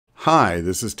Hi,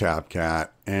 this is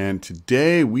Cat, and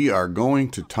today we are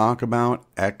going to talk about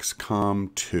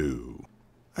XCOM 2.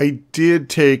 I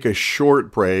did take a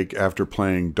short break after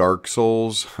playing Dark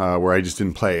Souls, where I just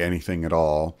didn't play anything at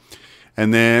all.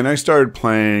 And then I started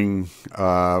playing,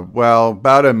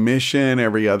 about a mission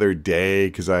every other day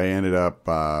because I ended up,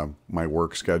 my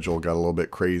work schedule got a little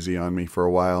bit crazy on me for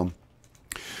a while.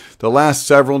 The last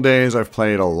several days I've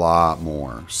played a lot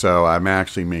more, so I'm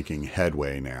actually making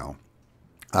headway now.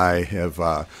 I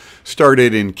have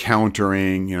started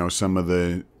encountering, some of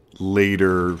the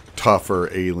later, tougher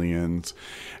aliens.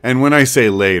 And when I say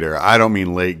later, I don't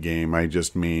mean late game. I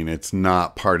just mean it's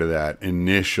not part of that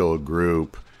initial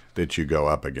group that you go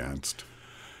up against.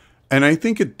 And I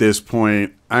think at this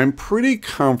point, I'm pretty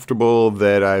comfortable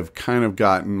that I've kind of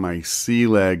gotten my sea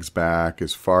legs back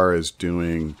as far as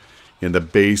doing the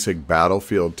basic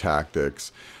battlefield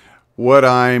tactics. What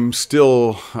I'm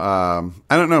still, I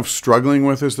don't know if struggling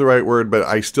with is the right word, but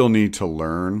I still need to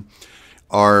learn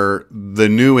are the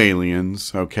new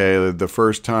aliens, okay? The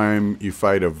first time you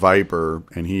fight a Viper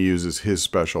and he uses his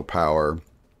special power,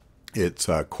 it's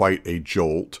quite a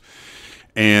jolt.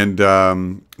 And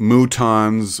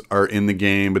Mutons are in the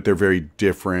game, but they're very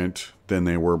different than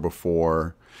they were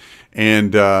before.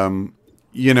 And,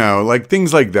 like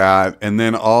things like that. And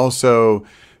then also,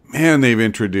 man, they've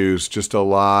introduced just a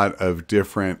lot of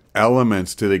different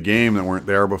elements to the game that weren't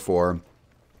there before.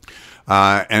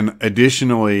 And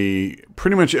additionally,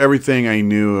 pretty much everything I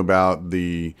knew about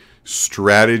the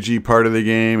strategy part of the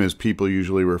game, as people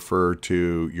usually refer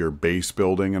to your base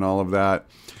building and all of that,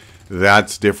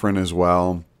 that's different as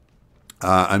well.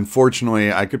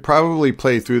 Unfortunately, I could probably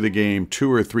play through the game 2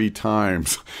 or 3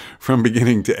 times from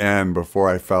beginning to end before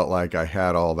I felt like I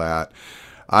had all that.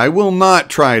 I will not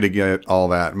try to get all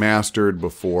that mastered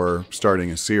before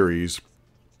starting a series.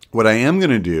 What I am going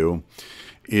to do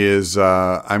is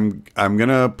I'm going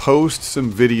to post some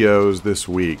videos this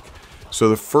week. So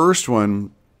the first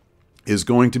one is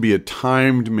going to be a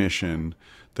timed mission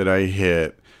that I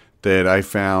hit that I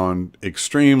found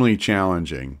extremely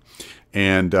challenging.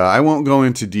 And I won't go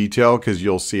into detail because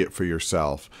you'll see it for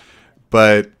yourself.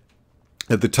 But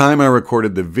at the time I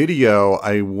recorded the video,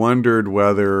 I wondered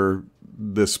whether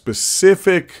the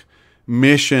specific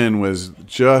mission was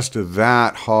just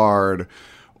that hard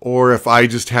or if I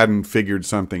just hadn't figured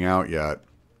something out yet.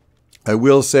 I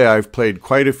will say I've played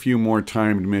quite a few more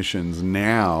timed missions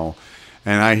now,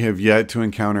 and I have yet to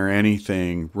encounter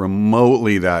anything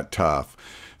remotely that tough.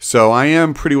 So I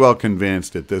am pretty well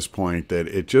convinced at this point that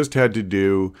it just had to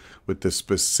do with the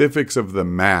specifics of the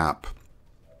map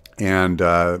and,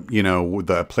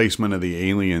 the placement of the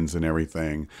aliens and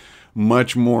everything.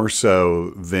 Much more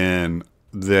so than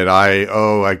that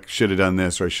I should have done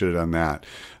this or I should have done that.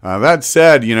 That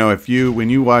said, when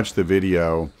you watch the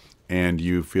video and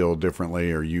you feel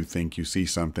differently or you think you see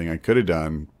something I could have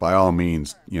done, by all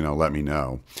means, let me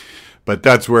know. But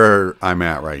that's where I'm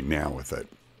at right now with it.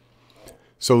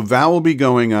 So that will be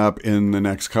going up in the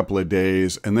next couple of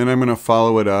days. And then I'm going to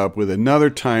follow it up with another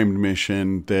timed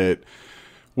mission that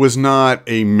was not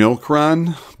a milk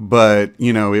run, but,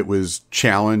 it was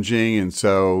challenging. And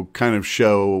so kind of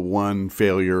show one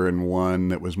failure and one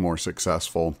that was more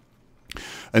successful.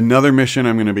 Another mission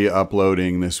I'm going to be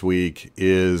uploading this week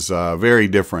is very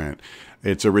different.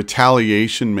 It's a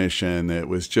retaliation mission that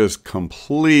was just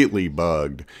completely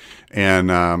bugged. And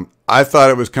I thought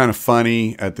it was kind of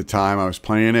funny at the time I was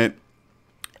playing it.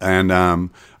 And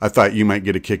I thought you might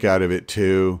get a kick out of it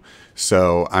too.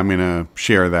 So I'm going to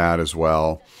share that as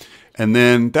well. And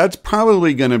then that's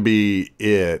probably going to be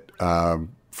it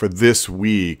for this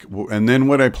week. And then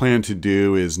what I plan to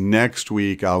do is next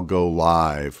week I'll go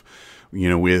live,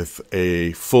 with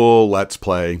a full Let's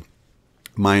Play.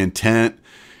 My intent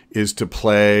is to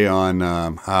play on,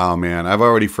 I've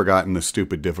already forgotten the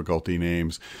stupid difficulty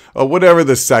names. Whatever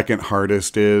the second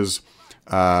hardest is.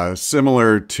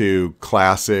 Similar to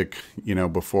Classic,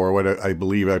 before what I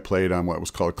believe I played on what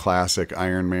was called Classic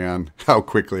Iron Man. How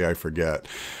quickly I forget.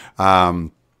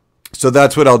 So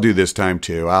that's what I'll do this time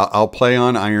too. I'll play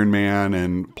on Iron Man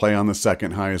and play on the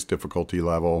second highest difficulty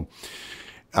level.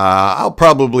 I'll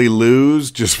probably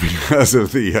lose just because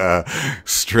of the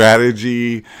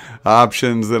strategy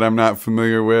options that I'm not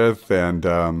familiar with.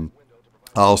 And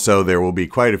also, there will be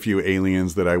quite a few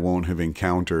aliens that I won't have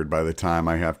encountered by the time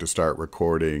I have to start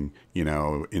recording,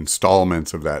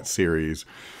 installments of that series.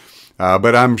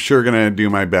 But I'm sure going to do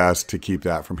my best to keep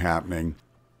that from happening.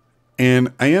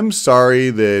 And I am sorry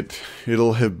that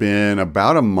it'll have been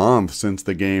about a month since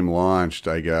the game launched,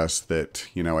 I guess, that,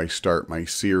 I start my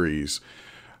series.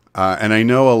 And I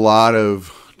know a lot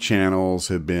of channels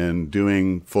have been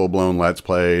doing full-blown Let's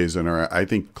Plays and are, I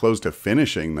think, close to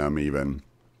finishing them even.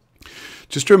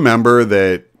 Just remember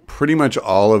that pretty much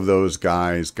all of those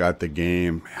guys got the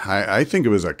game, I think it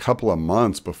was a couple of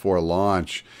months before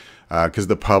launch, because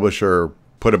the publisher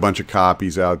put a bunch of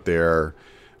copies out there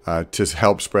to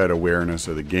help spread awareness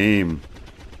of the game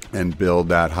and build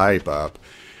that hype up.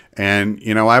 And,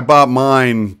 you know, I bought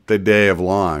mine the day of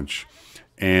launch,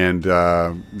 and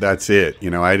that's it. You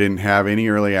know, I didn't have any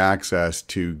early access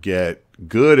to get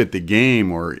good at the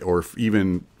game or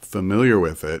even familiar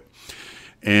with it.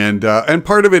 And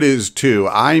part of it is, too,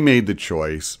 I made the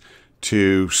choice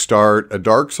to start a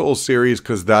Dark Souls series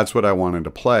because that's what I wanted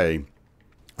to play.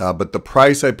 But the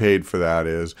price I paid for that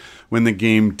is when the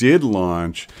game did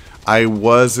launch, I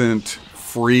wasn't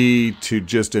free to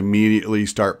just immediately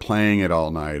start playing it all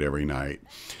night, every night.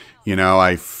 You know,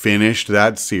 I finished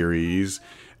that series,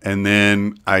 and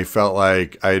then I felt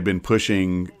like I had been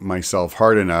pushing myself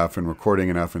hard enough and recording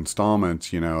enough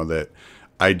installments, you know, that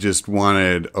I just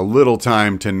wanted a little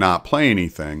time to not play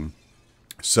anything.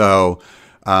 So,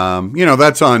 you know,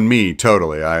 that's on me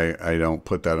totally. I don't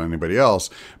put that on anybody else.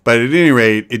 But at any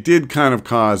rate, it did kind of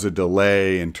cause a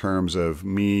delay in terms of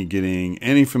me getting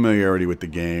any familiarity with the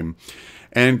game.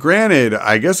 And granted,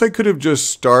 I guess I could have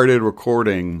just started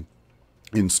recording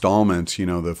installments, you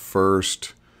know, the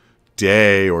first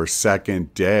day or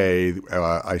second day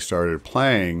I started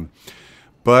playing.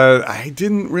 But I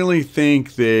didn't really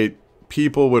think that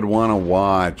people would want to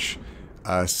watch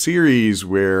a series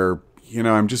where, you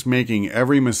know, I'm just making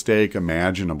every mistake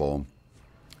imaginable.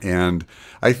 And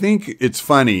I think it's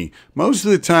funny. Most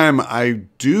of the time I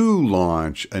do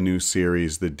launch a new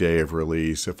series the day of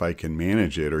release if I can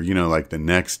manage it, or, you know, like the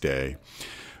next day.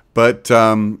 But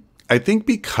I think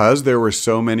because there were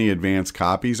so many advanced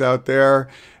copies out there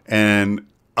and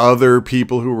other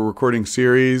people who were recording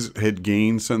series had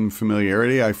gained some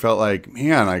familiarity, I felt like,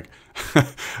 man, like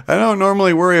I don't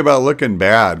normally worry about looking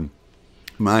bad.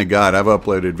 My God, I've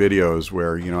uploaded videos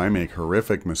where, you know, I make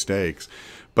horrific mistakes.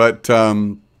 But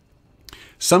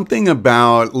something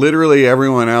about literally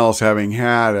everyone else having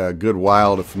had a good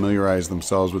while to familiarize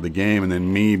themselves with the game, and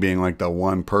then me being like the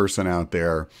one person out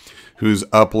there who's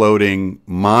uploading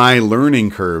my learning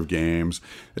curve games,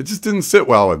 it just didn't sit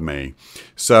well with me.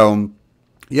 So,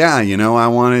 yeah, you know, I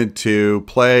wanted to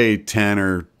play 10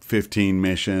 or 15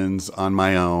 missions on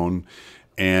my own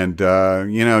and,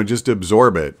 you know, just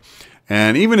absorb it.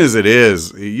 And even as it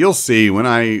is, you'll see when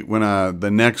the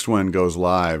next one goes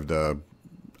live,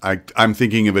 I'm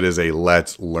thinking of it as a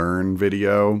Let's Learn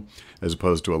video as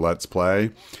opposed to a Let's Play.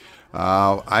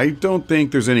 I don't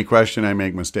think there's any question I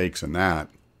make mistakes in that.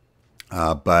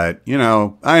 But, you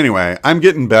know, anyway, I'm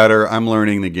getting better. I'm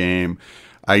learning the game.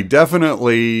 I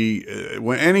definitely,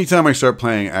 anytime I start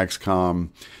playing XCOM,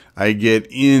 I get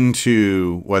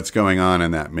into what's going on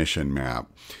in that mission map.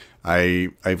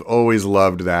 I've always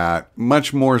loved that,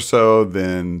 much more so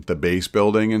than the base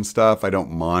building and stuff. I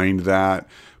don't mind that,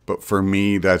 but for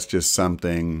me, that's just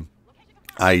something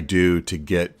I do to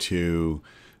get to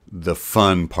the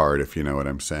fun part, if you know what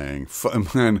I'm saying. Fun,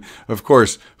 and of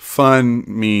course, fun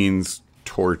means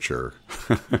torture.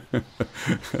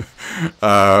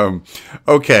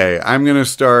 Okay, I'm going to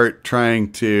start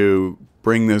trying to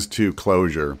bring this to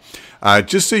closure.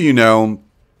 Just so you know,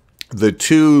 the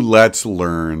two Let's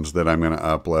Learns that I'm going to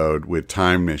upload with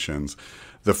time missions.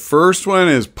 The first one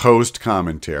is post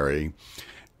commentary.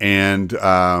 And,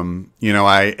 you know,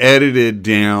 I edited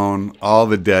down all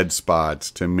the dead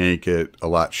spots to make it a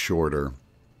lot shorter.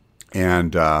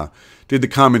 And did the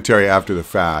commentary after the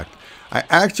fact. I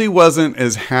actually wasn't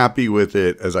as happy with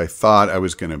it as I thought I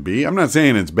was going to be. I'm not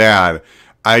saying it's bad.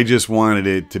 I just wanted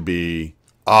it to be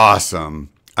awesome.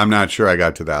 I'm not sure I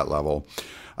got to that level.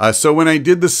 So when I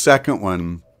did the second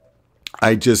one,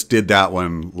 I just did that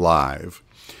one live.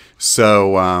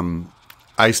 So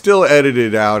I still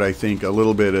edited out, I think, a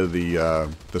little bit of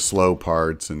the slow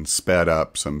parts and sped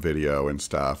up some video and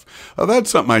stuff. Oh, that's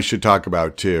something I should talk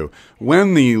about too.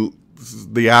 When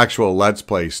the actual Let's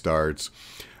Play starts,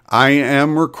 I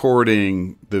am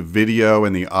recording the video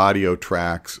and the audio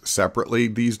tracks separately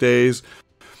these days.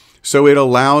 So it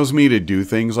allows me to do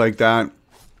things like that.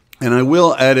 And I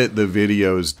will edit the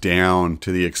videos down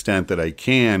to the extent that I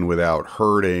can without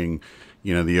hurting,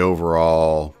 you know, the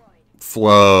overall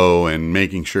flow and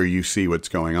making sure you see what's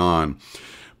going on.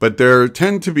 But there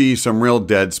tend to be some real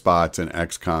dead spots in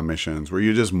XCOM missions where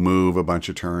you just move a bunch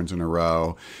of turns in a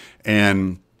row.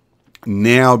 And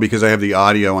now, because I have the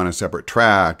audio on a separate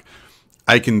track,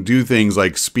 I can do things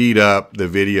like speed up the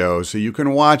video so you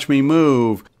can watch me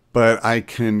move, but I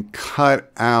can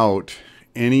cut out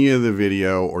any of the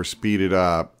video or speed it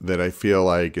up that I feel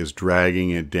like is dragging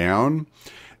it down,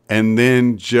 and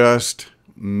then just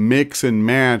mix and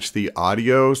match the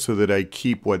audio so that I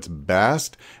keep what's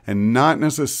best and not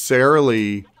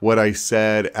necessarily what I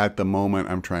said at the moment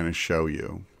I'm trying to show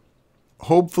you.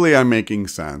 Hopefully I'm making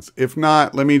sense. If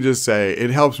not, let me just say it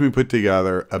helps me put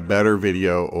together a better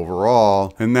video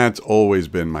overall, and that's always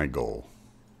been my goal.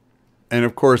 And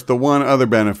of course, the one other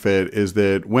benefit is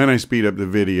that when I speed up the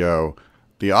video,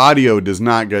 the audio does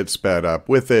not get sped up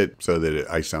with it so that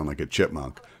I sound like a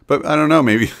chipmunk. But I don't know,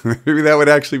 maybe that would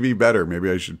actually be better. Maybe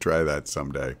I should try that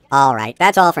someday. All right,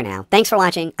 that's all for now. Thanks for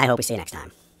watching. I hope we see you next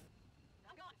time.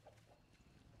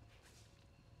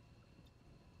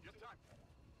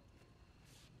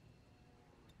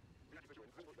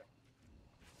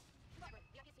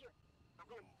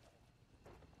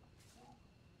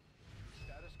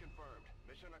 Status confirmed.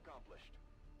 Mission accomplished.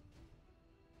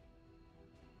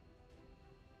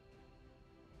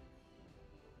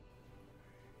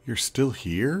 You're still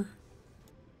here?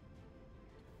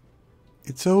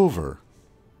 It's over.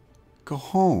 Go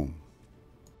home.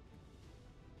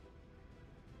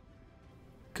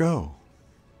 Go.